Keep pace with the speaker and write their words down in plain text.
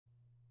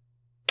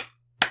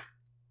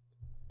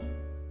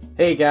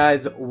Hey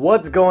guys,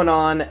 what's going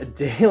on?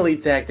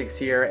 DaleyTactics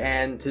here,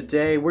 and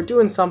today we're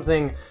doing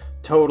something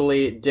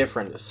totally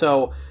different.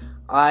 So,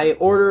 I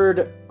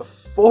ordered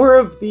 4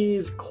 of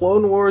these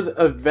Clone Wars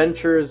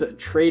Adventures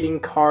trading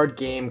card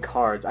game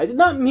cards. I did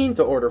not mean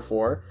to order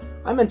 4,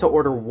 I meant to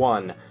order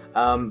 1.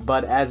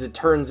 But as it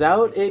turns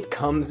out, it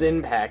comes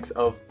in packs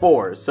of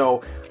 4.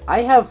 So,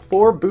 I have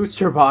 4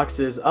 booster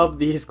boxes of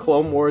these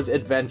Clone Wars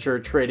Adventure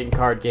trading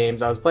card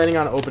games. I was planning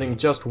on opening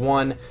just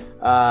one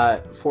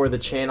for the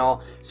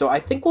channel. So I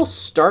think we'll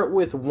start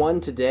with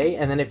one today,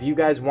 and then if you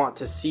guys want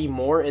to see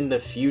more in the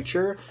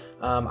future,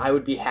 I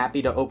would be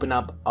happy to open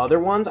up other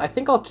ones. I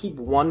think I'll keep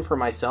one for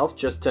myself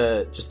just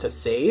to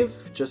save,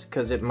 just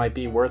because it might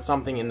be worth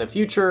something in the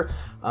future.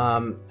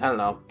 I don't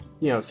know.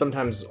 You know,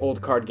 sometimes old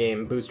card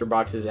game booster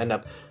boxes end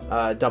up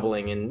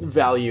doubling in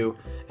value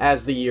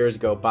as the years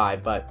go by,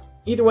 but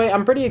either way,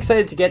 I'm pretty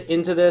excited to get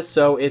into this.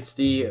 So it's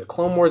the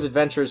Clone Wars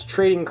Adventures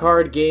trading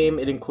card game.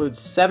 It includes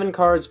 7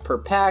 cards per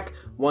pack,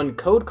 1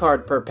 code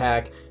card per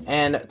pack,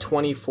 and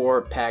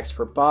 24 packs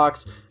per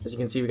box. As you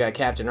can see, we got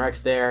Captain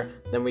Rex there.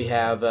 Then we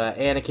have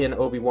Anakin,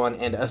 Obi-Wan,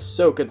 and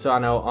Ahsoka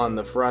Tano on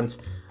the front,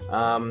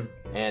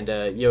 and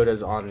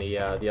Yoda's on the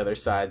other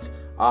sides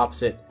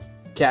opposite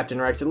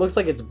Captain Rex. It looks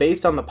like it's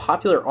based on the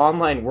popular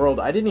online world.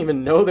 I didn't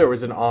even know there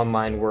was an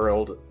online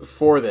world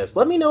for this.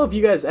 Let me know if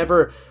you guys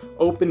ever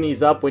opened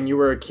these up when you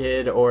were a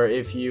kid, or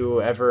if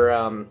you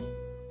ever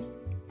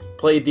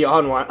played the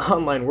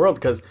online world,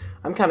 because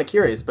I'm kind of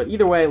curious. But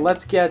either way,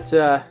 let's get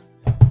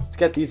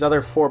these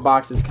other 4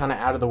 boxes kind of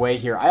out of the way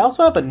here. I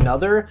also have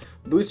another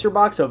booster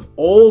box of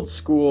old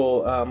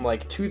school,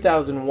 like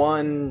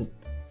 2001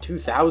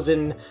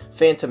 2000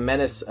 Phantom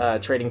Menace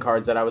trading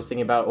cards that I was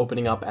thinking about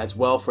opening up as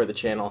well for the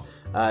channel,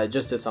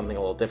 just as something a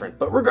little different.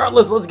 But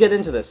regardless, let's get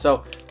into this.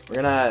 So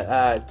we're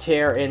gonna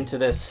tear into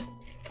this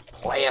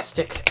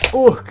plastic.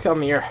 Oh,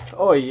 come here.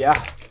 Oh yeah.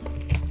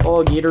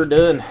 Oh, get her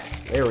done.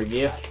 There we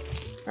go.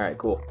 All right,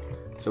 cool.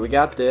 So we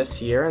got this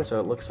here, and so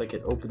it looks like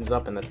it opens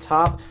up in the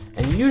top.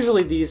 And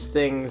usually these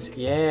things,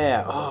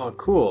 yeah. Oh,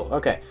 cool.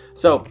 Okay.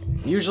 So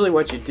usually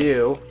what you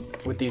do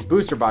with these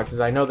booster boxes,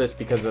 I know this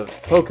because of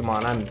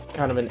Pokemon. I'm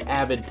kind of an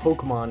avid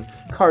Pokemon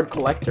card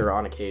collector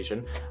on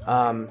occasion.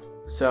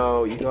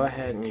 So you go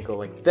ahead and you go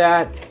like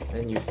that,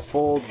 and you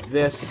fold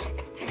this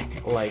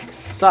like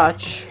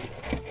such,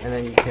 and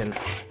then you can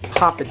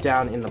pop it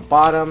down in the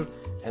bottom,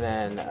 and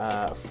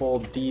then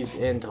fold these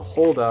in to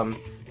hold them,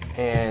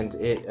 and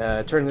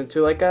it turns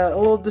into like a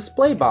little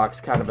display box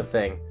kind of a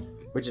thing,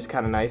 which is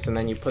kind of nice. And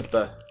then you put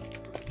the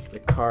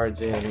cards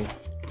in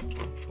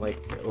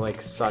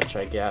like such,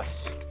 I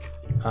guess.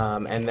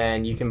 And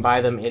then you can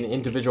buy them in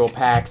individual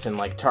packs in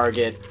like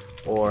Target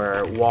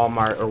or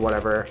Walmart or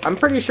whatever. I'm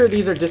pretty sure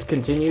these are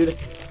discontinued,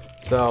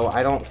 so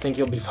I don't think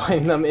you'll be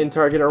finding them in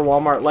Target or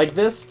Walmart like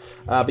this,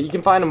 but you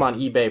can find them on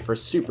eBay for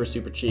super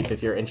cheap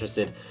if you're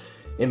interested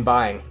in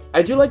buying.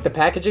 I do like the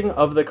packaging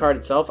of the card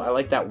itself. I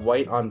like that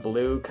white on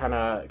blue kind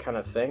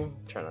of thing.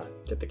 I'm trying to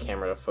get the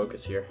camera to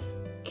focus here.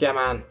 Come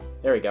on,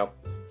 there we go.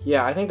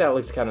 Yeah, I think that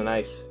looks kind of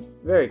nice.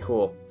 Very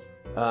cool.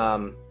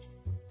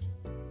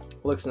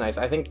 Looks nice.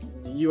 I think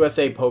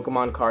USA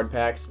Pokemon card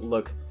packs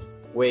look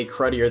way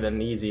cruddier than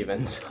these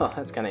even, so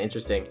that's kind of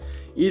interesting.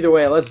 Either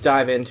way, let's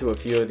dive into a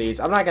few of these.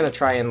 I'm not going to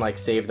try and like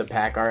save the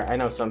pack art. I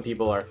know some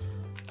people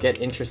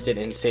get interested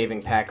in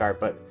saving pack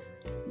art, but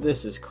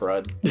this is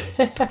crud.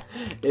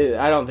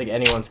 I don't think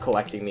anyone's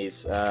collecting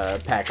these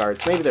pack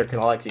arts. Maybe they're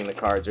collecting the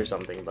cards or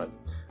something, but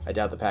I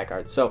doubt the pack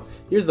arts. So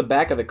here's the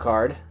back of the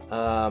card.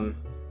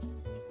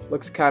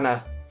 Looks kind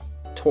of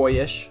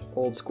toyish,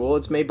 old school.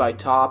 It's made by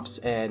Topps,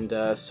 and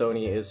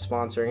Sony is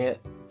sponsoring it.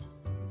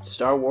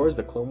 Star Wars,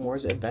 the Clone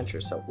Wars Adventure.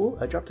 So, ooh,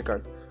 I dropped a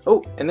card.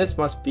 Oh, and this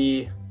must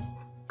be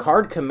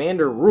Card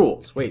Commander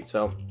Rules. Wait,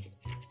 so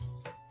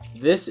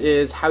this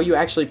is how you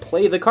actually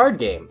play the card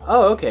game.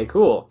 Oh, okay,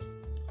 cool.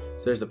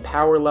 So there's a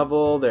power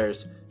level,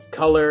 there's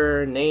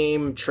color,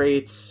 name,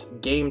 traits,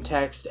 game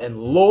text,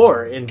 and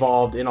lore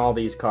involved in all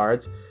these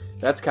cards.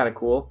 That's kind of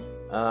cool.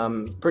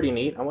 Pretty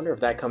neat. I wonder if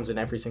that comes in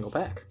every single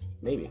pack.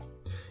 Maybe.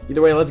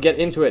 Either way, let's get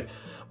into it.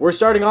 We're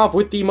starting off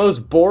with the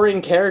most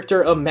boring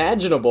character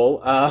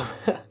imaginable,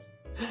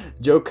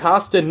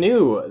 Jocasta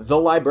Nu, the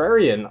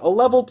Librarian, a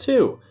level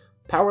 2,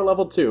 power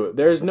level 2.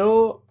 There's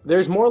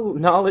more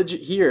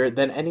knowledge here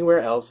than anywhere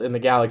else in the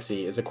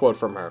galaxy, is a quote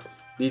from her.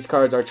 These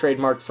cards are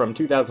trademarked from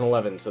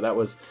 2011, so that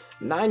was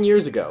 9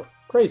 years ago.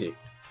 Crazy.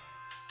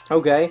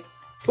 Okay.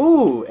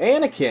 Ooh,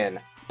 Anakin,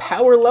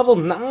 power level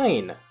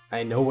 9.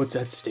 I know what's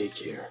at stake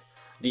here.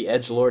 The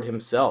Edgelord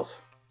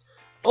himself.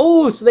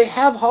 Oh, so they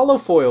have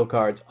holofoil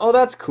cards. Oh,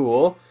 that's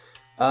cool.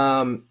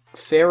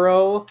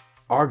 Pharaoh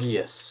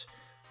Argius.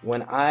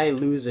 When I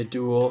lose a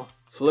duel,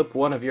 flip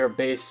one of your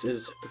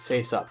bases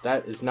face up.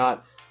 That is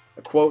not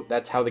a quote,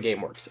 that's how the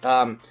game works.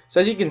 So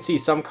as you can see,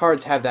 some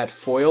cards have that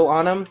foil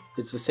on them.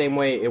 It's the same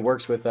way it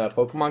works with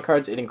Pokemon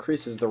cards. It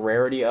increases the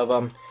rarity of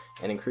them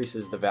and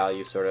increases the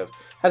value, sort of.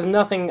 Has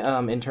nothing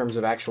in terms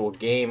of actual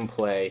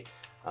gameplay,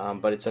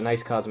 but it's a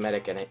nice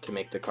cosmetic, and it can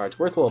make the cards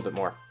worth a little bit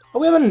more. Oh,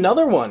 we have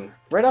another one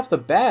right off the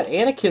bat.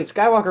 Anakin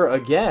Skywalker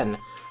again.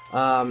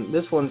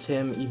 This one's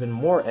him even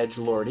more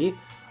edgelordy.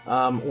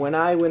 When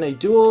I win a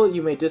duel,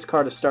 you may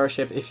discard a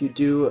starship. If you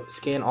do,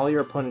 scan all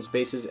your opponent's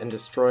bases and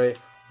destroy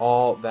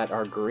all that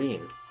are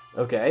green.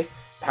 Okay.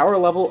 Power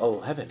level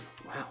 11.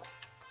 Wow.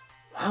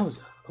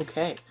 Wowza.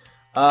 Okay.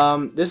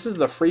 This is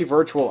the free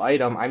virtual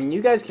item. I mean,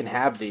 you guys can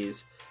have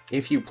these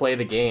if you play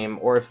the game,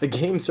 or if the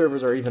game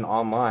servers are even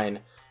online.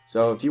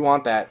 So if you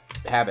want that,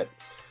 have it.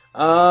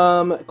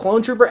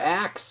 Clone Trooper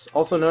Axe,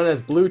 also known as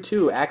Blue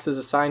 2. Axe is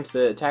assigned to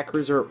the attack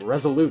cruiser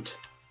Resolute.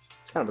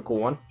 It's kind of a cool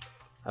one.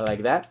 I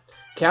like that.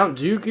 Count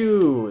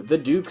Dooku, the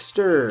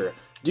Dukester.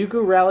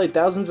 Dooku rallied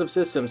thousands of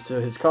systems to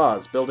his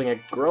cause, building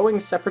a growing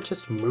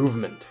separatist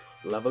movement.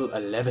 Level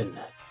 11.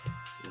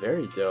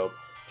 Very dope.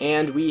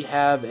 And we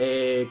have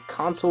a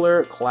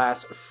Consular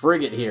class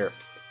frigate here.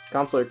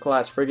 Consular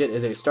class frigate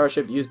is a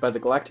starship used by the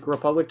Galactic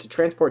Republic to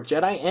transport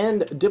Jedi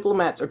and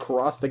diplomats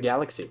across the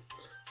galaxy.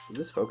 Is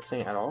this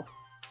focusing at all?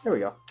 There we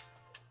go.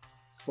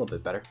 A little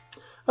bit better.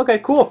 Okay,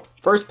 cool.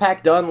 First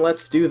pack done.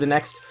 Let's do the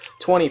next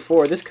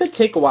 24. This could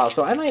take a while,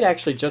 so I might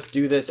actually just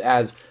do this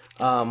as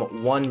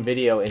one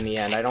video in the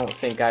end. I don't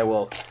think I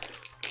will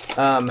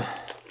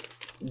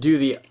do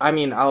the... I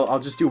mean, I'll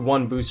just do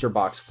one booster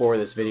box for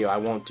this video. I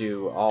won't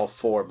do all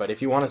 4, but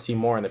if you want to see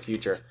more in the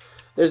future,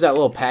 there's that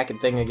little packet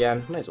thing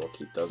again. Might as well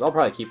keep those. I'll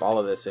probably keep all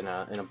of this in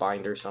a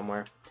binder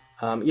somewhere.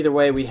 Either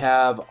way, we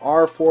have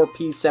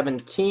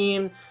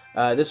R4P17.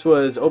 This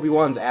was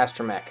Obi-Wan's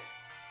astromech.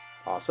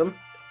 Awesome.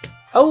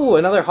 Oh,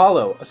 another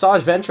holo.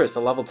 Asajj Ventress,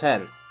 a level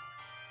 10.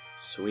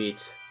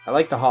 Sweet. I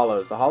like the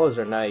holos. The holos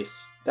are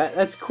nice.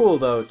 That's cool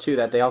though too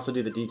that they also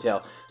do the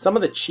detail. Some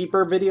of the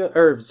cheaper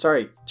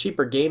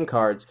cheaper game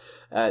cards,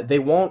 they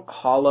won't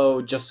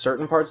holo just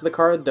certain parts of the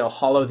card. They'll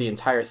holo the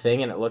entire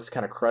thing and it looks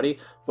kind of cruddy.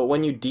 But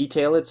when you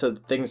detail it so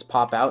things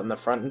pop out in the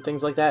front and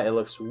things like that, it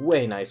looks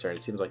way nicer. And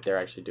it seems like they're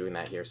actually doing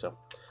that here, so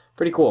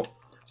pretty cool.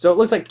 So it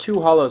looks like 2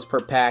 holos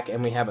per pack,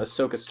 and we have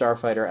Ahsoka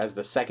Starfighter as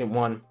the second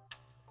one.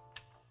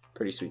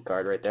 Pretty sweet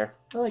card right there.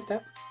 I like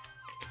that.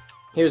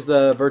 Here's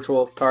the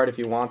virtual card if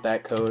you want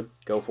that code.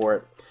 Go for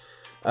it.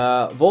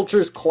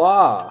 Vulture's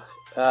Claw.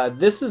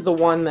 This is the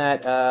one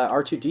that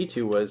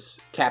R2-D2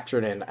 was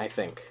captured in, I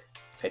think.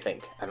 I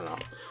don't know.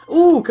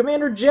 Ooh,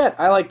 Commander Jet.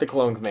 I like the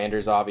Clone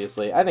Commanders,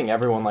 obviously. I think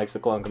everyone likes the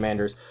Clone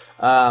Commanders.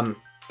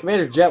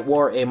 Commander Jet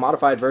wore a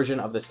modified version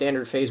of the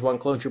standard Phase 1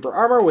 Clone Trooper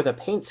armor with a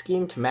paint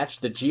scheme to match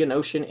the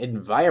Geonosian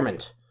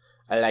environment.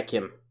 I like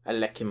him. I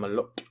like him a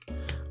lot.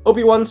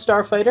 Obi-Wan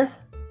Starfighter.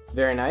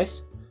 Very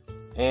nice.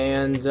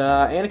 And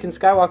Anakin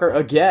Skywalker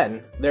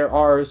again. There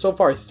are so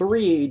far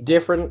 3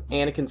 different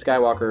Anakin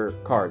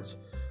Skywalker cards.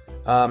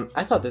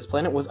 I thought this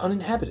planet was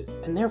uninhabited,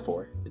 and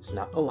therefore it's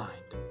not aligned.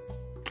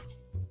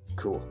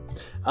 Cool.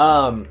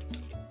 I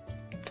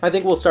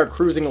think we'll start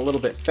cruising a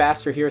little bit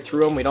faster here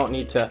through them. We don't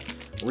need to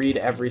read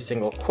every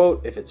single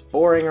quote if it's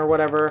boring or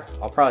whatever.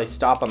 I'll probably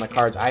stop on the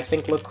cards I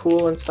think look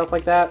cool and stuff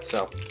like that,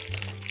 so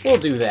we'll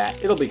do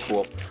that. It'll be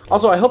cool.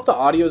 Also, I hope the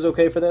audio is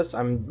okay for this.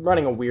 I'm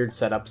running a weird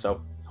setup,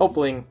 so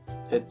hopefully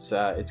it's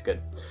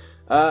good.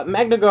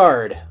 Magna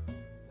Guard.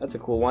 That's a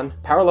cool one.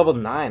 Power level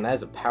 9. That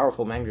is a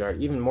powerful Magna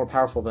Guard, even more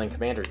powerful than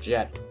Commander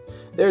Jet.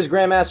 There's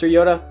Grandmaster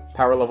Yoda.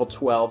 Power level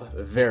 12.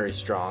 Very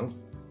strong.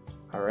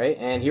 Alright,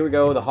 and here we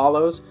go, the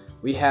holos.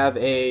 We have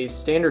a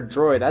standard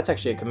droid. That's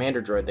actually a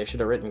commander droid. They should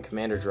have written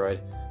commander droid.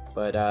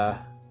 But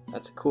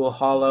that's a cool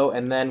holo.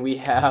 And then we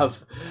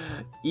have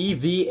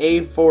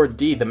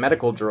EVA4D, the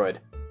medical droid.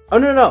 Oh,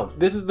 no.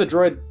 This is the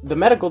droid, the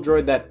medical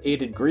droid that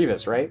aided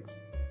Grievous, right?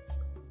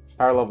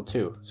 Power level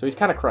 2. So he's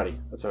kind of cruddy.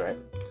 That's alright.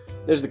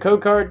 There's the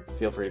code card.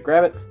 Feel free to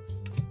grab it.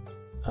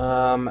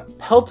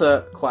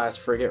 Pelta class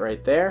frigate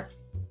right there.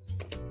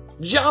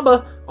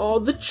 Jabba! Oh,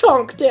 the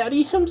Chonk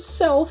Daddy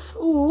himself!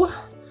 Ooh!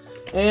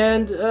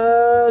 And,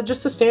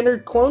 just a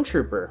standard clone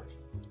trooper.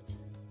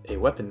 A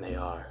weapon they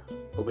are.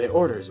 Obey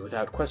orders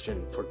without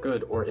question for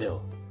good or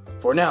ill.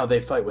 For now they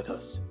fight with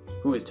us.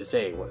 Who is to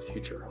say what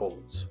future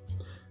holds?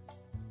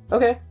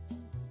 Okay.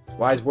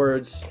 Wise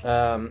words,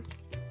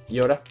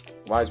 Yoda.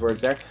 Wise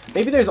words there.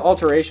 Maybe there's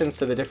alterations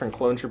to the different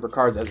clone trooper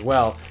cards as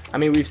well. I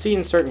mean, we've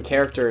seen certain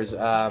characters,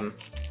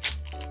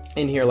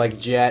 in here like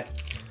Jet,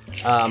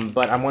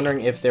 but I'm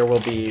wondering if there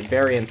will be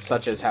variants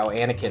such as how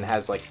Anakin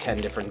has like 10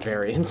 different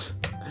variants.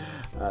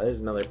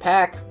 There's another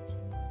pack.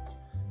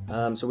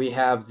 So we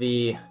have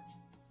the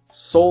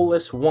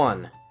Soulless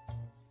One.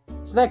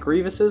 Isn't that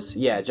Grievous's?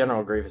 Yeah,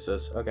 General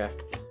Grievous's. Okay.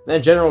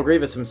 Then General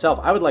Grievous himself.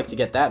 I would like to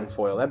get that in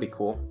foil. That'd be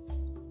cool.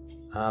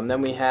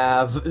 Then we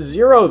have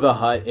Zero the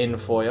Hutt in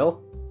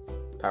foil.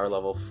 Power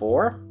level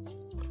 4.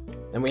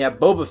 Then we have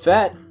Boba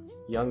Fett.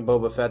 Young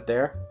Boba Fett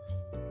there.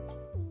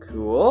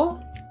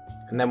 Cool.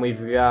 And then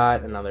we've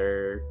got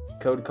another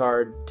code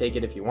card. Take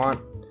it if you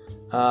want.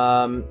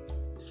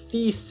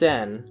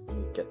 Thesen. Let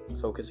me get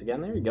focus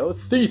again. There you go.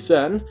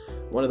 Thesen.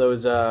 One of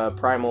those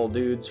primal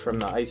dudes from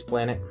the ice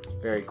planet.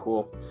 Very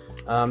cool.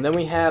 Then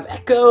we have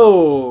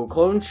Echo.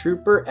 Clone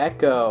Trooper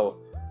Echo.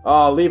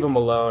 Oh, leave him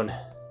alone.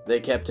 They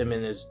kept him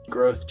in his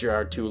growth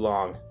jar too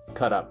long.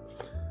 Cut up.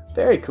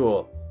 Very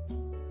cool.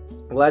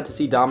 Glad to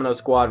see Domino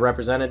Squad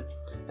represented.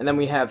 And then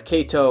we have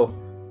Kato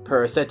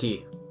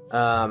Parasetti.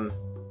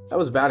 That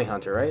was a bounty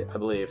hunter, right? I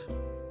believe.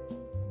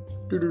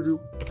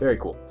 Very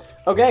cool.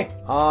 Okay,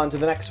 on to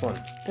the next one.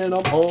 And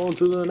I'm on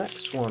to the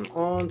next one.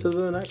 On to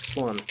the next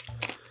one.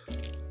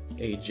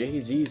 A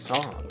Jay-Z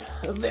song.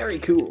 Very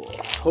cool.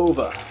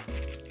 Hova.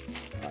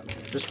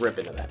 Just rip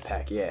into that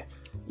pack, yeah.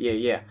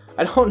 Yeah.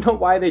 I don't know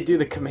why they do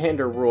the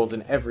commander rules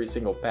in every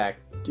single pack.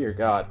 Dear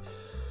God.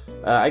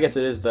 I guess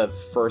it is the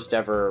first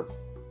ever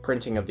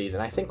printing of these,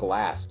 and I think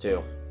last,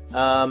 too.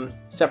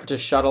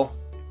 Separatist Shuttle.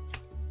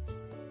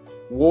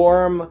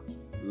 Warm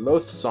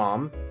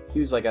Loathsome. He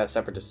was like a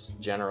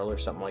Separatist general or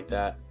something like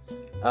that.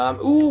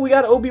 Ooh, we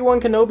got Obi-Wan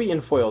Kenobi in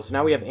foil, so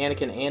now we have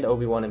Anakin and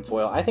Obi-Wan in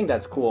foil. I think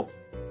that's cool.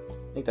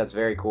 I think that's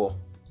very cool.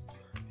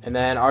 And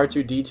then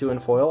R2-D2 in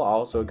foil,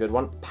 also a good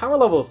one. Power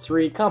level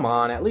 3, come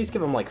on, at least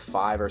give him like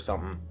 5 or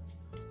something.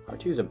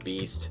 R2's a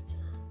beast.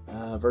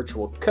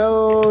 Virtual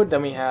code,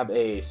 then we have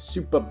a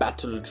Super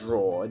Battle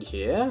Droid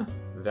here.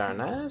 Very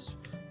nice.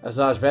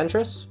 Asajj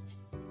Ventress.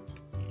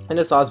 And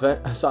Asajj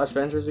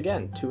Ventress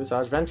again. 2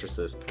 Asajj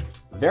Ventresses.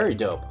 Very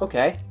dope.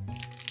 Okay.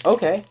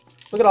 Okay.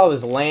 Look at all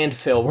this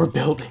landfill we're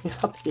building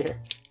up here.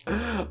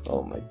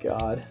 Oh my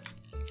god.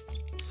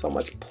 So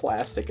much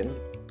plastic and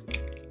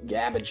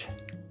garbage.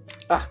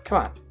 Ah,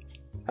 come on.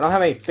 I don't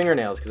have any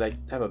fingernails because I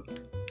have a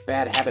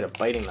bad habit of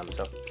biting them,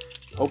 so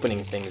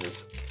opening things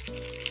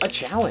is a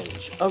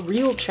challenge. A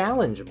real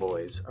challenge,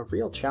 boys. A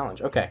real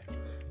challenge. Okay.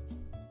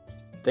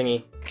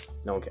 Thingy.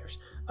 No one cares.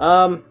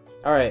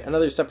 Alright,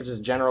 another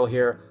Separatist general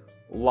here.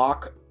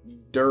 Lock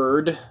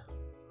Durd.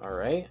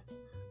 Alright.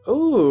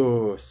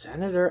 Ooh,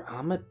 Senator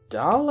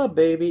Amidala,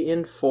 baby,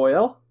 in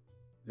foil.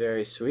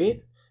 Very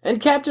sweet. And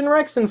Captain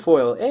Rex in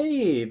foil.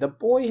 Hey, the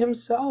boy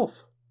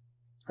himself.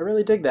 I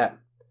really dig that.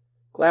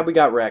 Glad we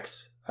got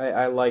Rex.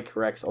 I like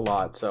Rex a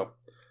lot, so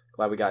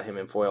glad we got him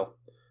in foil.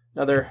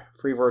 Another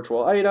free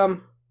virtual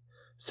item.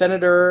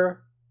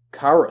 Senator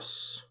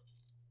Karus.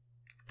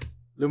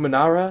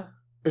 Luminara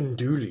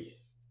Unduli.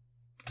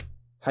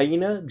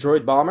 Hyena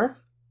Droid Bomber.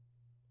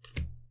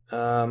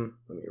 Let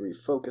me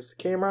refocus the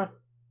camera.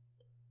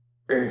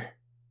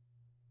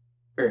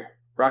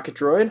 Rocket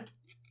Droid.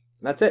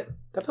 That's it.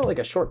 That felt like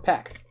a short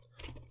pack.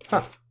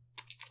 Huh.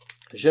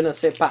 Je ne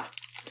sais pas.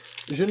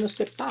 Je ne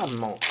sais pas,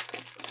 mon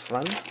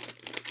friend.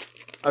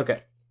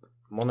 Okay.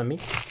 Mon ami.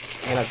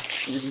 I'm gonna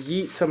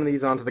yeet some of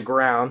these onto the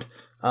ground.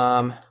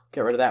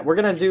 Get rid of that. We're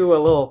gonna do a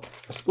little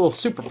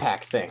super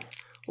pack thing.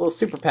 A little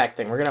super pack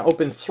thing. We're gonna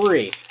open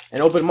 3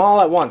 and open them all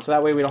at once, so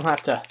that way we don't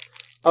have to.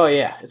 Oh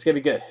yeah, it's gonna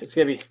be good. It's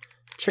gonna be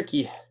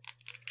tricky,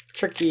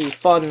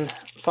 fun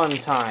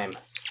time.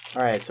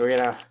 All right, so we're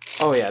gonna.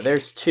 Oh yeah,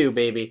 there's 2,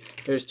 baby.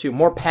 There's 2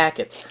 more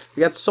packets.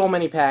 We got so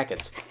many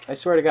packets. I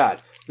swear to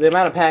God, the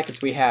amount of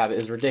packets we have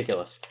is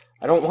ridiculous.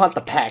 I don't want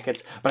the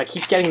packets, but I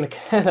keep getting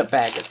the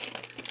packets.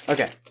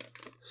 Okay,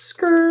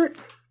 skirt.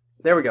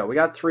 There we go. We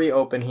got 3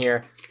 open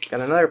here.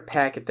 Got another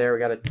packet there we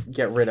gotta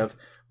get rid of.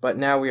 But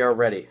now we are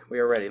ready. We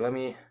are ready. Let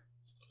me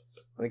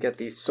get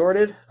these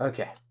sorted.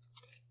 Okay.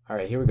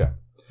 Alright, here we go.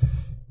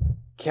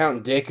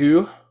 Count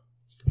Dooku.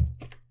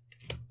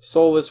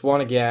 Soulless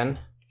one again.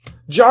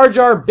 Jar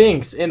Jar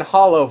Binks in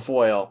hollow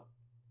foil.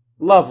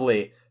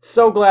 Lovely.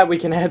 So glad we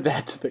can add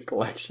that to the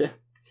collection.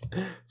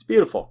 It's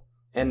beautiful.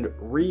 And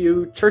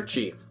Ryu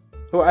Churchy,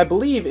 who I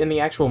believe in the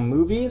actual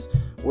movies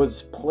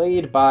was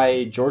played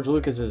by George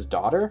Lucas's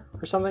daughter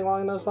or something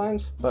along those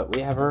lines, but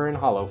we have her in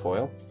hollow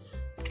foil.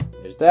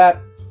 There's that.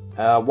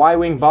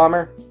 Y-Wing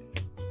Bomber.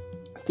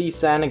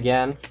 Thiessen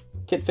again.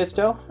 Kit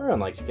Fisto. Everyone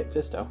likes Kit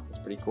Fisto. That's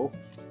pretty cool.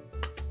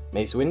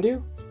 Mace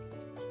Windu.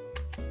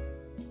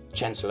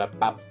 Chancellor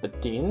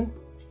Palpatine.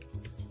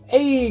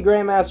 Hey,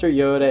 Grandmaster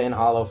Yoda in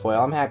hollow foil.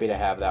 I'm happy to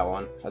have that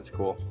one. That's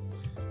cool.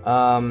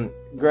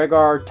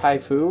 Gregor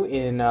Taifu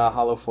in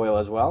hollow foil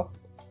as well.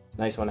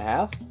 Nice one to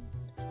have.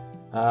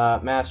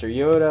 Master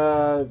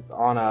Yoda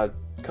on a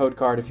code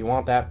card if you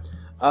want that.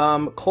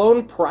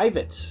 Clone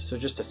Private. So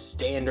just a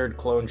standard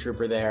clone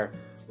trooper there.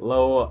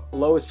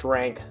 Lowest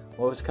rank,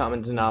 lowest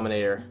common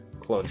denominator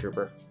clone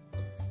trooper.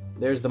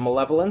 There's the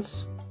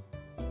Malevolence.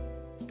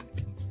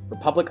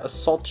 Republic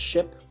Assault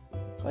Ship.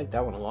 I like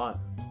that one a lot.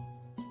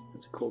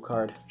 That's a cool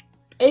card.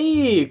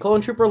 Hey,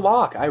 Clone Trooper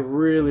Locke. I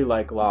really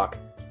like Locke.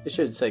 They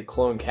should say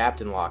Clone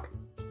Captain Locke.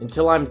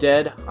 Until I'm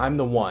dead, I'm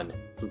the one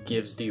who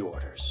gives the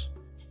orders.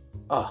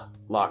 Oh,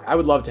 Locke. I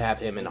would love to have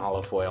him in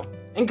hollow foil.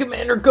 And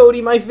Commander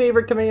Cody, my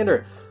favorite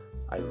commander.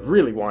 I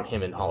really want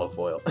him in hollow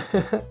foil.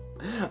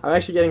 I'm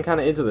actually getting kind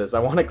of into this. I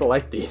want to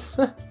collect these.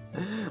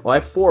 Well, I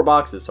have 4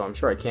 boxes, so I'm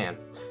sure I can.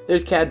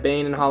 There's Cad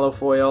Bane in hollow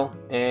foil,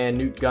 and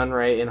Newt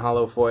Gunray in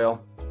hollow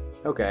foil.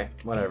 Okay,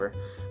 whatever.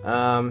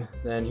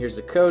 Then here's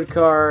a code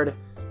card.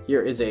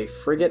 Here is a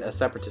frigate, a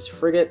Separatist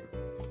frigate.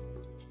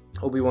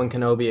 Obi-Wan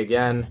Kenobi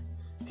again,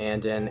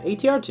 and an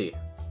ATRT,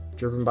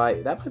 driven by,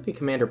 that might be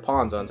Commander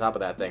Pons on top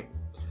of that thing.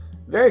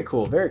 Very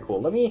cool, very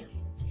cool. Let me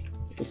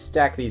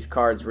stack these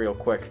cards real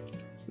quick.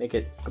 Make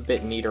it a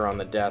bit neater on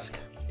the desk.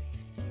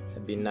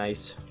 That'd be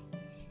nice.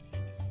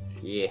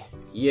 Yeah.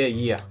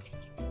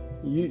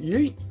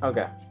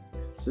 Okay.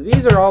 So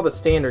these are all the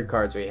standard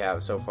cards we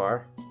have so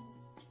far.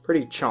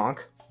 Pretty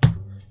chonk.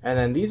 And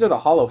then these are the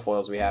holo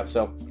foils we have.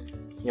 So,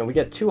 you know, we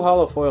get 2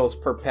 holo foils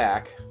per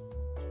pack.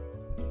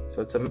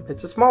 So it's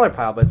a smaller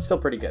pile, but it's still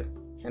pretty good.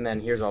 And then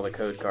here's all the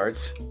code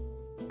cards.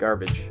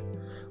 Garbage.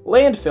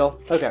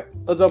 Landfill. Okay,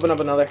 let's open up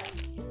another.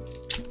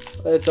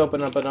 Let's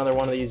open up another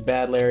one of these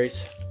bad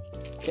Larrys.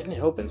 Getting it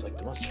open is like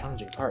the most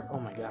challenging part. Oh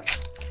my god.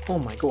 Oh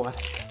my god.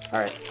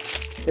 Alright,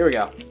 here we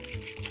go.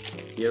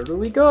 Here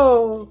we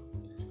go.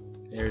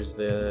 There's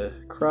the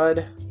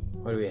crud.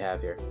 What do we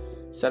have here?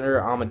 Senator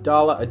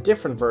Amidala, a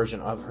different version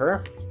of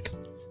her.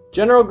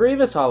 General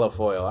Grievous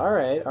holofoil.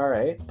 Alright,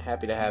 alright.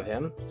 Happy to have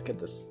him. Let's get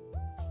this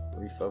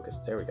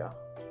refocused. There we go.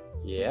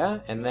 Yeah,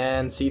 and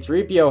then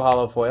C-3PO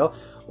holofoil.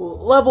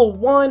 Level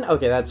 1.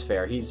 Okay, that's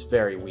fair. He's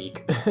very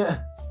weak.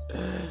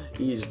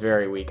 He's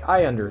very weak.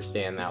 I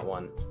understand that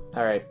one.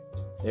 Alright,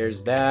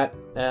 there's that.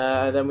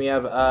 Then we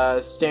have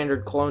a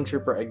standard clone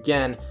trooper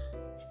again.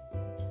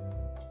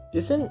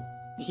 Isn't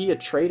he a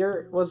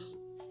traitor?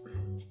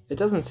 It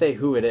doesn't say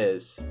who it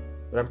is,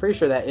 but I'm pretty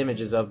sure that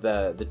image is of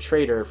the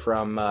traitor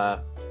from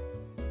the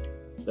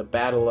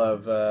Battle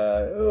of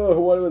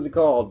what was it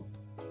called?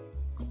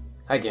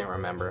 I can't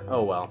remember.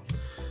 Oh well.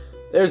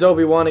 There's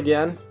Obi-Wan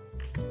again.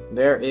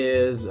 There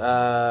is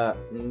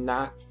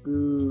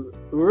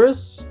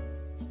Naku-Urus.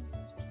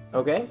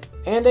 Okay,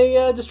 and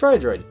a destroyer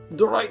droid.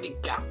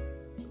 Droidika.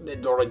 The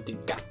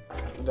Droidika.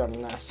 Very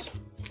nice.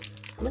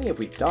 How many have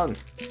we done?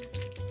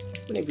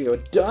 How many have we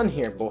done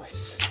here,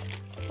 boys?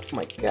 Oh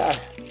my god.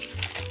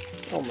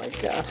 Oh my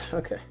god.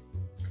 Okay.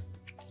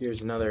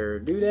 Here's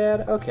another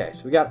doodad. Okay,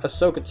 so we got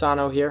Ahsoka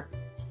Tano here.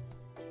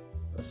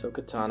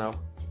 Ahsoka Tano.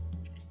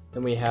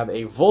 Then we have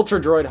a Vulture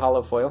Droid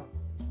holofoil.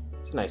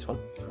 It's a nice one.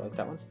 I like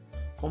that one.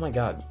 Oh my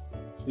god.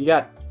 We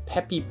got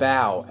Peppy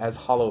Bao as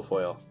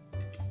holofoil.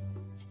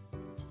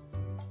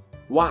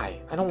 Why?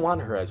 I don't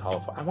want her as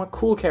holofoil. I want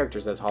cool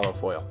characters as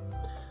holofoil.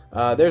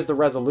 There's the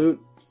Resolute.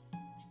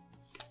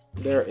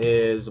 There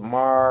is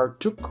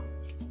Martuk.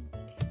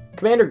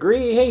 Commander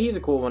Gree. Hey, he's a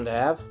cool one to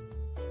have.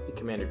 Hey,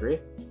 Commander Gree.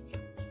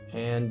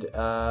 And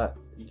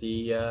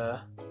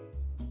the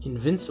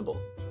Invincible.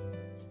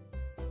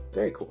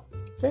 Very cool.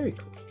 Very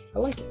cool. I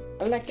like it.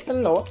 I like it a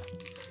lot.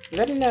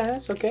 Very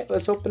nice. Okay,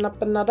 let's open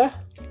up another.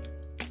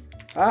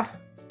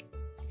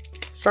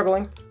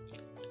 Struggling.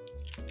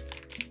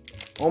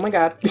 Oh my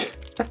god.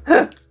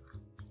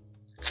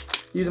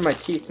 Using my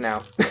teeth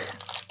now.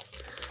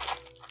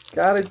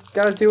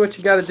 Gotta do what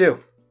you gotta do.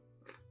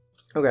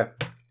 Okay.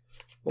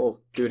 Little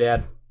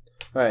doodad.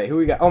 Alright, who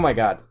we got? Oh my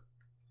god.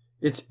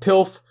 It's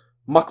Pilf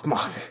Muck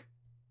Muck.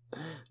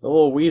 The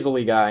little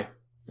weaselly guy.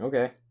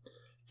 Okay.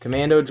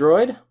 Commando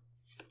droid.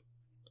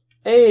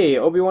 Hey,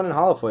 Obi-Wan in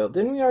holofoil.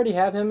 Didn't we already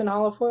have him in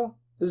holofoil?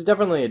 This is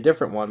definitely a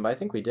different one, but I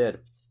think we did.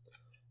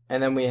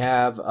 And then we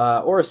have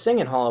Aura Singh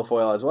in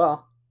holofoil as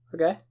well.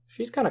 Okay,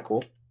 she's kind of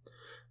cool.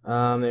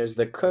 There's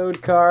the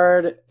code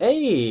card.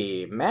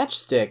 Hey,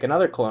 Matchstick,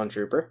 another clone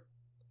trooper.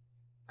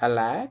 I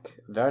like.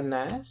 Very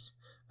nice.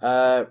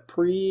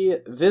 Pre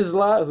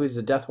Vizsla, who's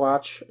a Death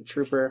Watch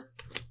trooper.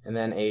 And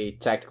then a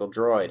tactical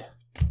droid.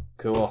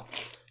 Cool.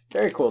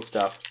 Very cool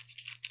stuff.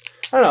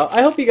 I don't know.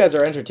 I hope you guys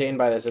are entertained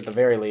by this at the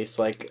very least.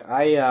 Like,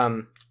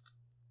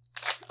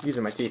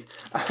 using my teeth.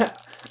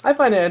 I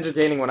find it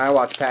entertaining when I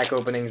watch pack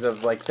openings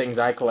of, like, things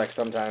I collect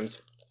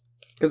sometimes.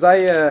 Because I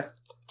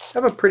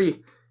have a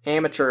pretty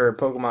amateur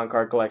Pokemon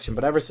card collection,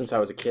 but ever since I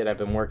was a kid, I've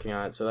been working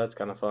on it, so that's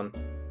kind of fun.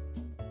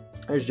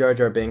 There's Jar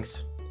Jar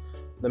Binks.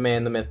 The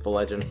man, the myth, the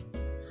legend.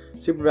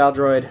 Super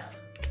Valdroid.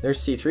 There's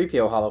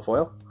C-3PO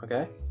holofoil.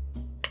 Okay.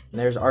 And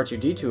there's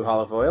R2-D2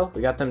 holofoil.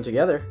 We got them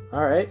together.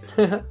 Alright.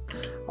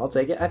 I'll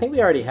take it. I think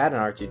we already had an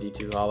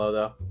R2-D2 holo,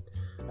 though.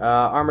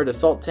 Armored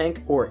Assault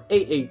Tank, or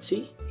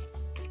AAT.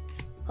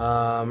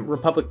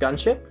 Republic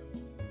Gunship.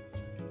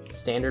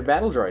 Standard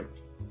Battle Droid.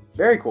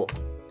 Very cool.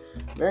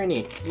 Very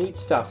neat. Neat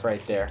stuff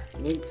right there.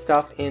 Neat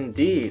stuff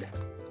indeed.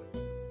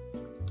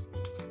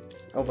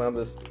 Open up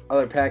this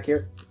other pack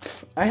here.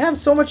 I have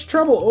so much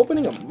trouble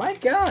opening them. My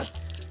god.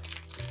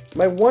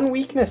 My one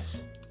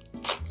weakness.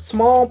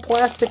 Small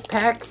plastic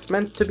packs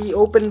meant to be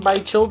opened by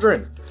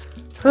children.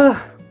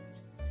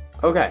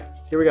 Okay,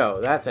 here we go.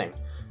 That thing.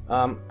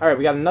 Alright,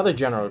 we got another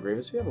General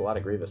Grievous. We have a lot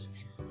of Grievous.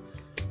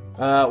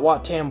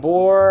 Wat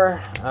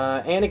Tambor.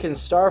 Anakin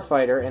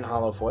Starfighter in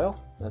holofoil.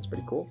 That's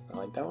pretty cool. I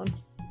like that one.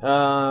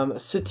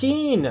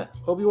 Satine,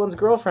 Obi-Wan's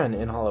girlfriend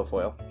in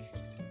holofoil.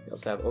 We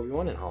also have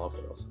Obi-Wan in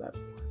holofoil, so that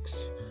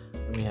works.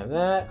 And we have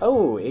that.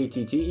 Oh,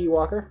 ATT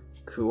Ewalker.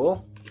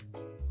 Cool.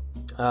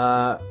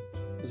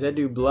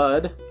 Zedu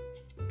Blood.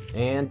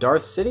 And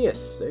Darth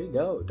Sidious. There you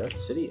go. Darth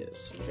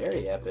Sidious.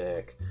 Very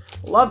epic.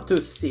 Love to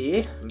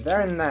see.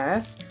 Very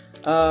nice.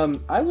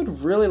 I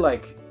would really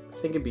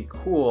think it'd be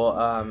cool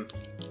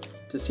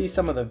to see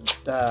some of the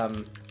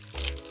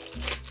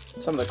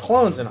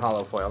clones in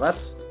holofoil.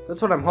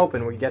 That's what I'm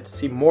hoping. We get to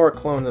see more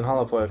clones in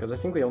holofoil, because I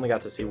think we only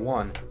got to see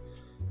one.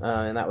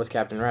 And that was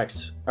Captain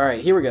Rex.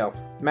 Alright, here we go.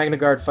 Magna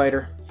Guard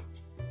Fighter.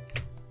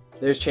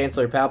 There's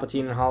Chancellor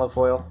Palpatine in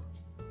holofoil.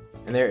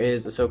 And there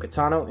is Ahsoka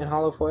Tano in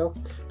holo foil.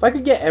 If I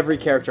could get every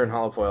character in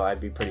holo foil,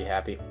 I'd be pretty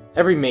happy.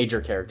 Every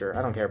major character.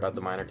 I don't care about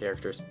the minor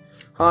characters.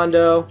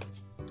 Hondo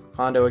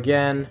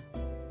again,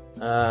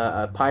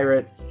 a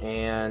pirate,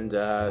 and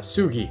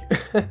Sugi.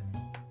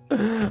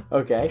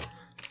 Okay.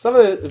 Some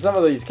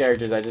of these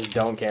characters I just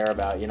don't care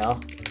about, you know?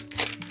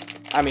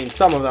 I mean,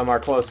 some of them are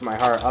close to my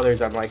heart.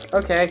 Others I'm like,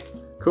 okay,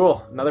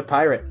 cool. Another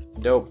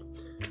pirate. Dope.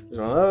 There's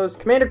one of those.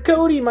 Commander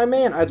Cody, my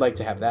man. I'd like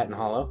to have that in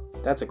holo.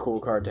 That's a cool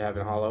card to have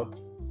in holo.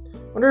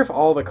 Wonder if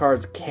all the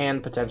cards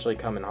can potentially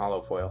come in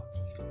holo foil.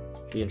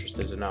 Be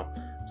interested to know.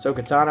 Ahsoka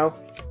Tano.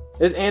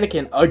 There's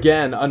Anakin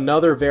again.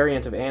 Another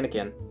variant of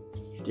Anakin.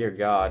 Dear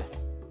God.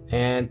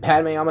 And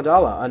Padme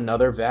Amidala.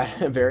 Another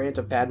variant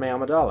of Padme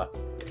Amidala.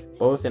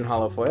 Both in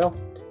holo foil.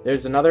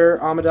 There's another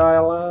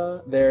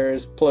Amidala.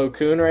 There's Plo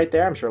Koon right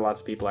there. I'm sure lots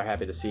of people are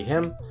happy to see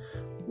him.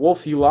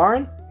 Wolf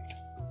Yularen.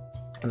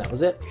 And that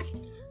was it.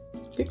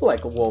 People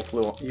like Wolf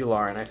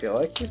Yularen, I feel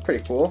like. He's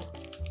pretty cool.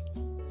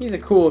 He's a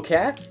cool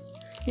cat.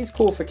 He's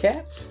cool for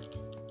cats.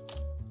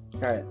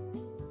 Alright.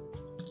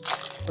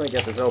 Let me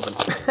get this open.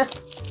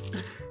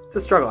 It's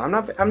a struggle.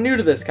 I'm new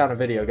to this kind of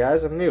video,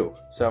 guys. I'm new.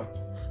 So,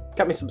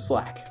 cut me some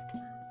slack.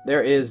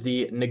 There is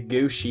the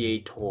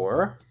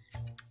Negotiator.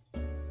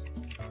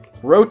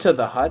 Rota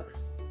the Hutt.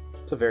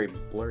 It's a very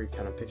blurry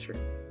kind of picture.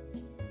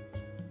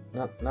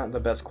 Not the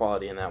best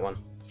quality in that one.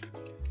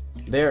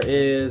 There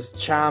is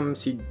Cham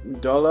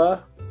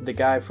Sidola, the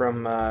guy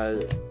from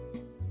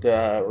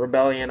the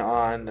rebellion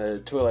on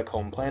the Twi'lek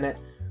home planet.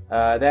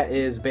 That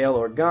is Bail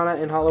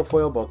Organa in holo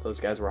foil. Both those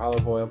guys were holo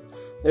foil.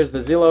 There's the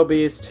Zillo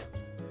Beast,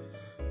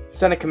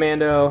 Senate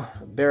Commando,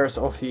 Barriss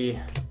Offee.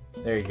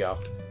 There you go.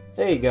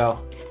 There you go.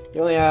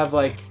 You only have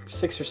like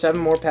 6 or 7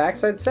 more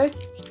packs, I'd say.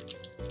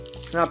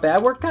 Not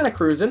bad. We're kind of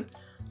cruising.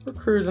 We're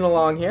cruising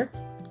along here.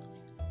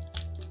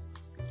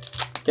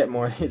 Get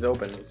more of these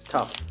open. It's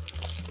tough.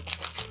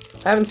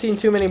 I haven't seen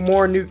too many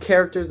more new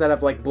characters that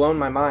have like blown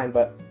my mind,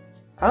 but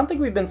I don't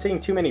think we've been seeing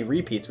too many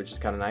repeats, which is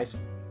kind of nice.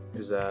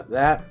 There's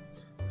that.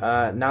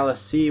 Nala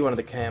C, one of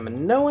the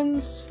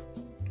Kaminoans.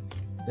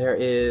 There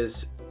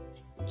is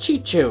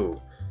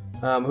Chicho,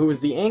 who was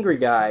the angry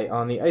guy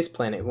on the ice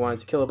planet who wanted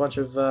to kill a bunch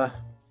of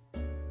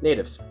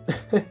natives.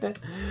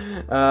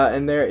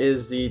 And there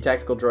is the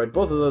tactical droid.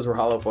 Both of those were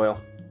holo foil.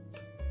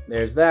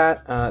 There's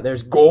that.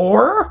 There's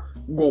Gore.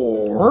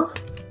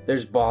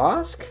 There's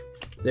Bosk.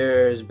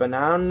 There's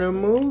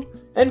Bananamu.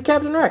 And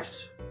Captain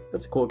Rex.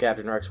 That's a cool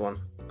Captain Rex one.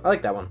 I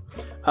like that one.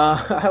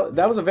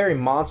 That was a very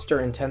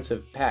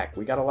monster-intensive pack.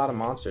 We got a lot of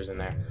monsters in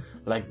there.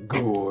 Like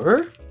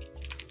Gore.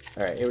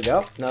 Alright, here we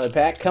go. Another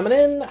pack coming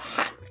in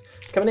hot.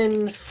 Coming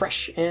in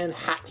fresh and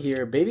hot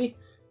here, baby.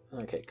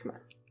 Okay, come on.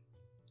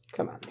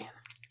 Come on, man.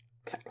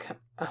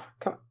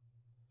 Come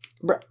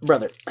on.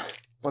 Brother.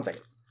 1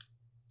 second.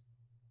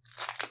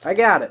 I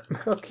got it.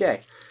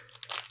 Okay.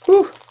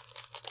 Whew.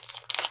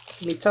 It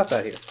can be tough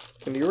out here. It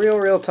can be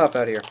real tough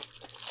out here.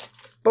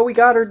 But we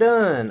got her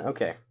done.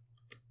 Okay.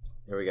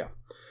 There we go.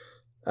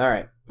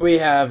 Alright. We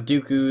have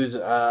Dooku's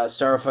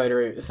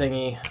starfighter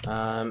thingy.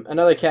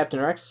 Another Captain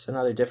Rex.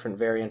 Another different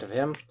variant of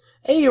him.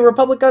 Hey, a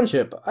Republic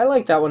gunship. I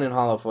like that one in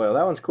holo foil.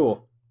 That one's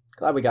cool.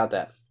 Glad we got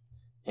that.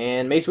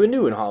 And Mace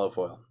Windu in holo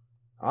foil.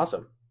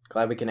 Awesome.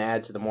 Glad we can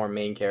add to the more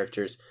main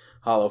characters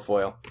holo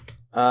foil.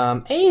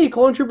 Hey,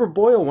 Clone Trooper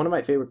Boyle. One of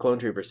my favorite Clone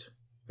Troopers.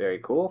 Very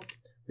cool.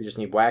 We just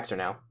need Waxer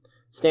now.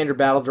 Standard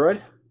Battle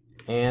Droid.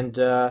 And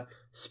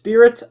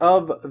Spirit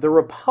of the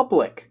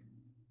Republic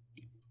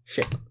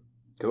ship.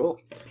 Cool.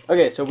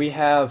 Okay, so we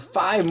have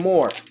 5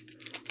 more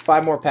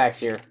packs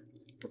here.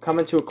 We're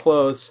coming to a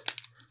close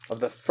of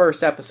the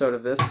first episode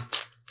of this.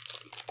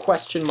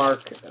 Question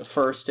mark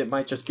first. It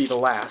might just be the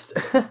last.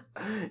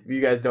 If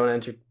you guys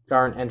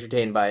aren't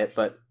entertained by it,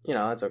 but you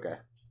know, that's okay.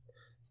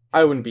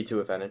 I wouldn't be too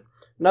offended.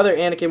 Another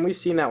Anakin. We've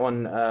seen that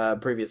one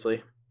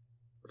previously.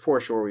 For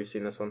sure, we've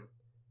seen this one.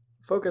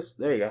 Focus.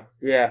 There you go.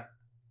 Yeah,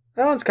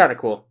 that one's kind of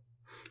cool.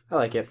 I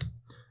like it.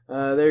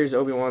 There's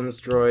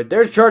Obi-Wan's droid.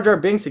 There's Jar Jar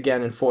Binks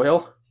again in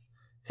foil.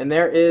 And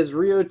there is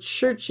Rio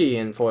Churchy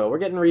in foil. We're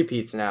getting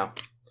repeats now.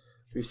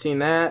 We've seen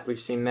that,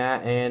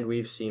 and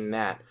we've seen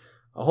that.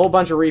 A whole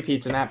bunch of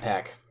repeats in that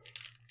pack.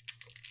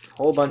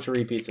 I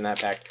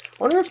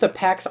wonder if the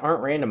packs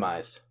aren't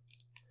randomized.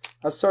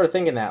 I was sort of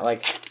thinking that,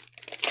 like,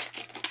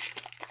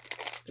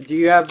 do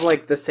you have,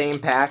 like, the same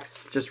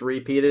packs just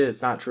repeated?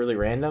 It's not truly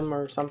random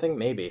or something?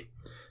 Maybe.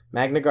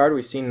 Magna Guard,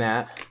 we've seen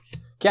that.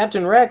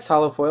 Captain Rex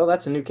holofoil.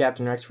 That's a new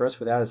Captain Rex for us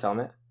without his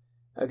helmet.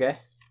 Okay.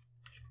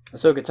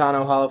 Ahsoka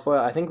Tano holofoil.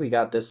 I think we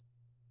got this.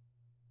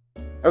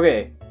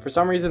 Okay. For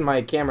some reason,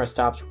 my camera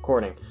stopped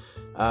recording.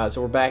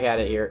 So we're back at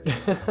it here.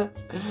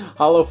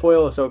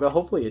 Holofoil Ahsoka.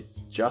 Hopefully it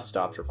just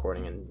stopped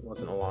recording and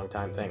wasn't a long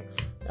time thing.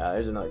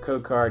 There's another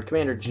code card.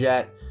 Commander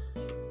Jet.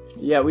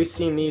 Yeah, we've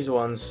seen these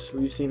ones.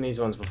 We've seen these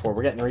ones before.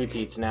 We're getting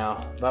repeats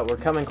now. But we're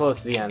coming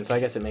close to the end, so I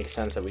guess it makes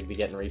sense that we'd be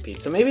getting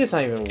repeats. So maybe it's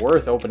not even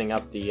worth opening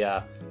up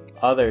the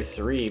other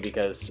 3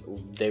 because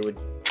they would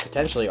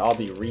potentially all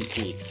be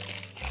repeats.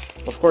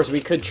 Of course, we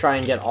could try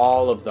and get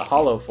all of the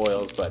holo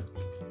foils, but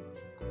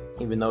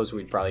even those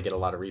we'd probably get a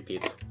lot of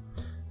repeats.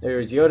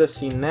 There's Yoda,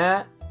 seen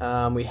that.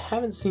 We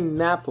haven't seen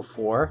that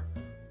before.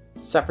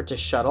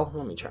 Separatist Shuttle.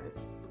 Let me try and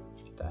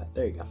get that.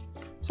 There you go.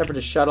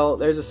 Separatist Shuttle.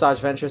 There's Asajj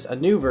Ventress, a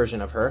new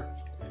version of her.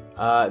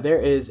 There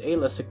is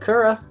Ayla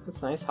Sakura.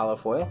 That's nice, hollow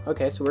foil.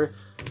 Okay, so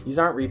these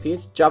aren't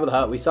repeats. Jabba the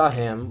Hutt, we saw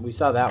him, we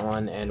saw that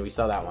one, and we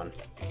saw that one.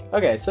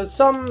 Okay, so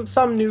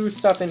some new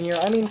stuff in here.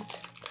 I mean,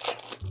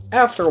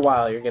 after a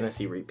while, you're gonna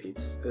see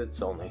repeats.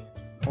 It's only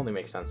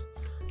makes sense.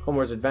 Clone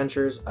Wars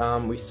Adventures.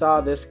 We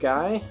saw this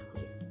guy.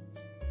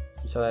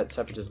 We saw that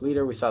Separatist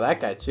leader. We saw that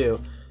guy too.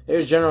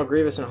 There's General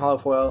Grievous in hollow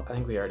foil. I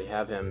think we already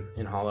have him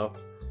in hollow.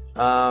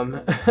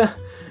 Naka,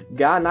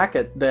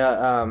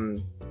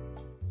 the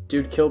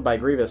dude killed by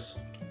Grievous,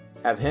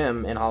 have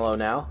him in hollow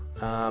now.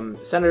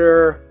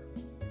 Senator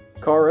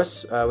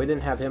Chorus, we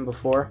didn't have him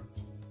before.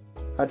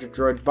 Hydra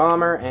Droid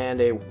Bomber and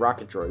a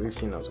Rocket Droid. We've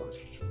seen those ones.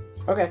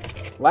 Okay,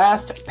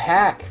 last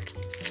pack.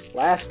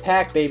 Last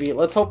pack, baby.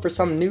 Let's hope for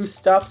some new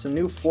stuff, some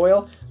new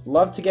foil.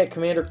 Love to get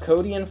Commander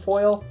Cody in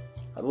foil.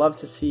 I'd love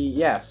to see,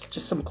 yeah,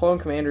 just some clone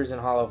commanders in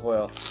hollow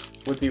foil.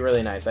 Would be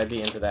really nice. I'd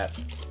be into that.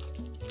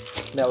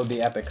 That would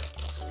be epic.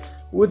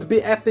 Would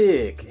be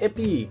epic.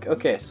 Epic.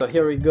 Okay, so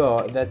here we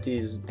go. That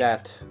is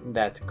that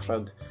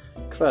crud.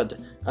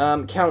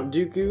 Count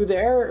Dooku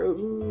there.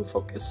 Ooh,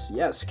 focus.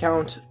 Yes,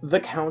 the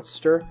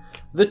Countster.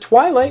 The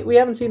Twilight, we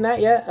haven't seen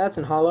that yet. That's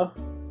in hollow.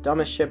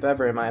 Dumbest ship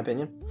ever, in my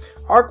opinion.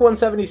 Arc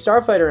 170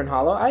 Starfighter in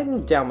hollow.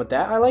 I'm down with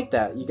that. I like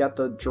that. You got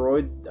the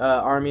droid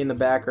army in the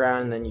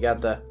background, and then you got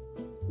the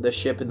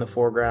ship in the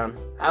foreground.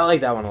 I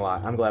like that one a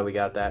lot. I'm glad we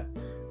got that.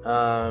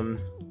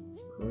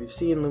 We've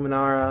seen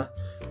Luminara.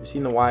 We've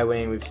seen the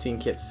Y-Wing. We've seen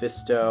Kit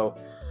Fisto.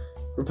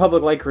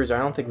 Republic Light Cruiser. I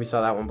don't think we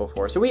saw that one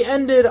before. So we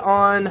ended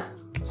on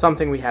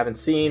something we haven't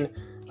seen.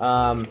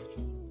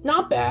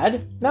 Not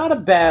bad. Not a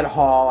bad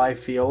haul, I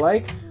feel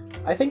like.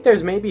 I think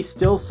there's maybe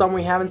still some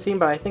we haven't seen,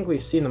 but I think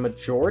we've seen the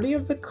majority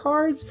of the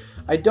cards.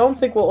 I don't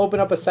think we'll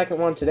open up a second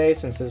one today,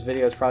 since this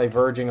video is probably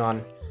verging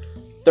on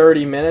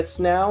 30 minutes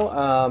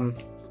now.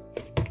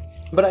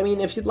 But I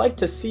mean, if you'd like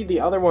to see the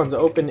other ones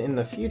open in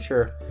the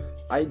future,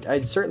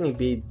 I'd certainly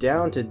be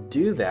down to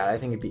do that. I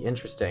think it'd be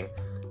interesting.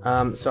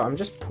 So I'm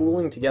just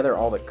pooling together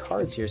all the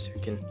cards here so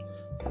we can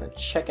kind of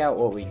check out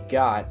what we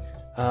got.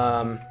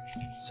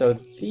 So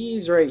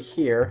these right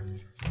here,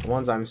 the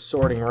ones I'm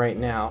sorting right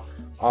now,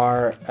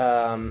 are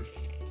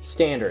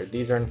standard.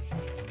 These are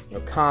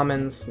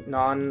commons,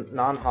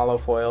 non-hollow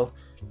foil.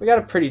 We got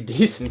a pretty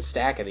decent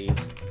stack of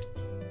these.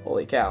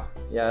 Holy cow!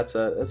 Yeah, that's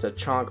a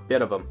chonk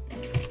bit of them.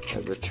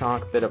 There's a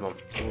chonk bit of them.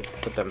 So we'll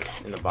put them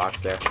in the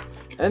box there.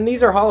 And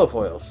these are hollow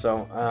foils,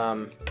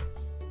 so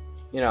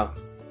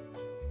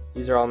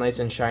these are all nice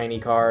and shiny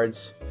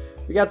cards.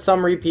 We got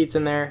some repeats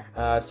in there.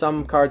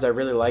 Some cards I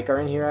really like are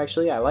in here,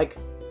 actually. I like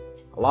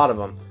a lot of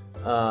them.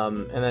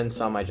 And then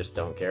some I just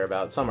don't care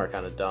about. Some are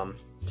kind of dumb,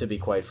 to be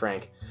quite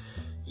frank.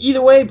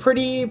 Either way,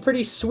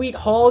 pretty sweet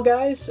haul,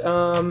 guys.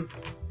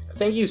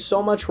 Thank you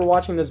so much for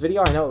watching this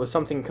video. I know it was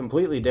something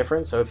completely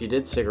different, so if you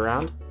did stick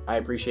around, I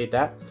appreciate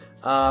that.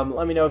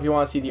 Let me know if you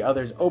want to see the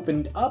others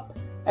opened up.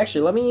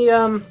 Actually, let me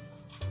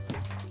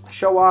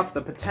show off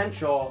the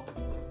potential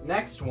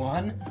next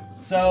one.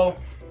 So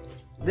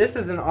this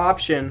is an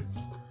option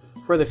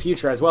for the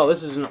future as well.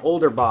 This is an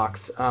older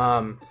box,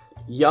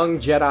 Young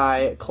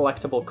Jedi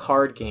collectible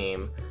card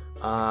game,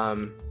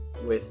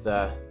 with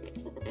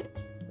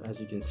as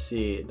you can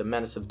see, the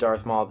Menace of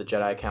Darth Maul, the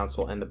Jedi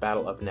Council, and the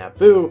Battle of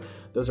Naboo.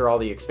 Those are all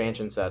the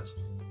expansion sets,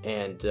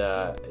 and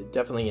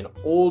definitely an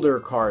older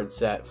card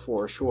set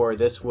for sure.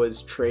 This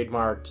was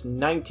trademarked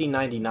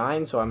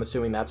 1999, so I'm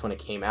assuming that's when it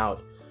came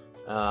out.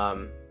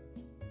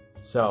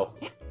 So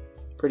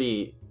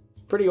pretty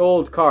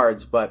old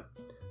cards, but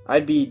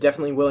I'd be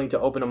definitely willing to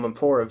open them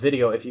for a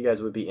video if you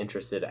guys would be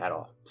interested at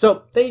all.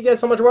 So thank you guys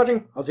so much for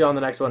watching. I'll see you on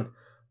the next one.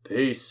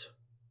 Peace.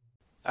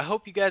 I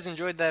hope you guys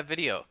enjoyed that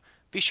video.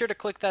 Be sure to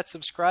click that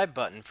subscribe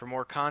button for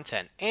more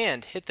content,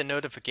 and hit the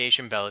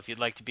notification bell if you'd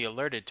like to be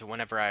alerted to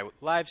whenever I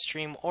live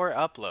stream or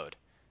upload.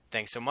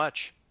 Thanks so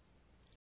much.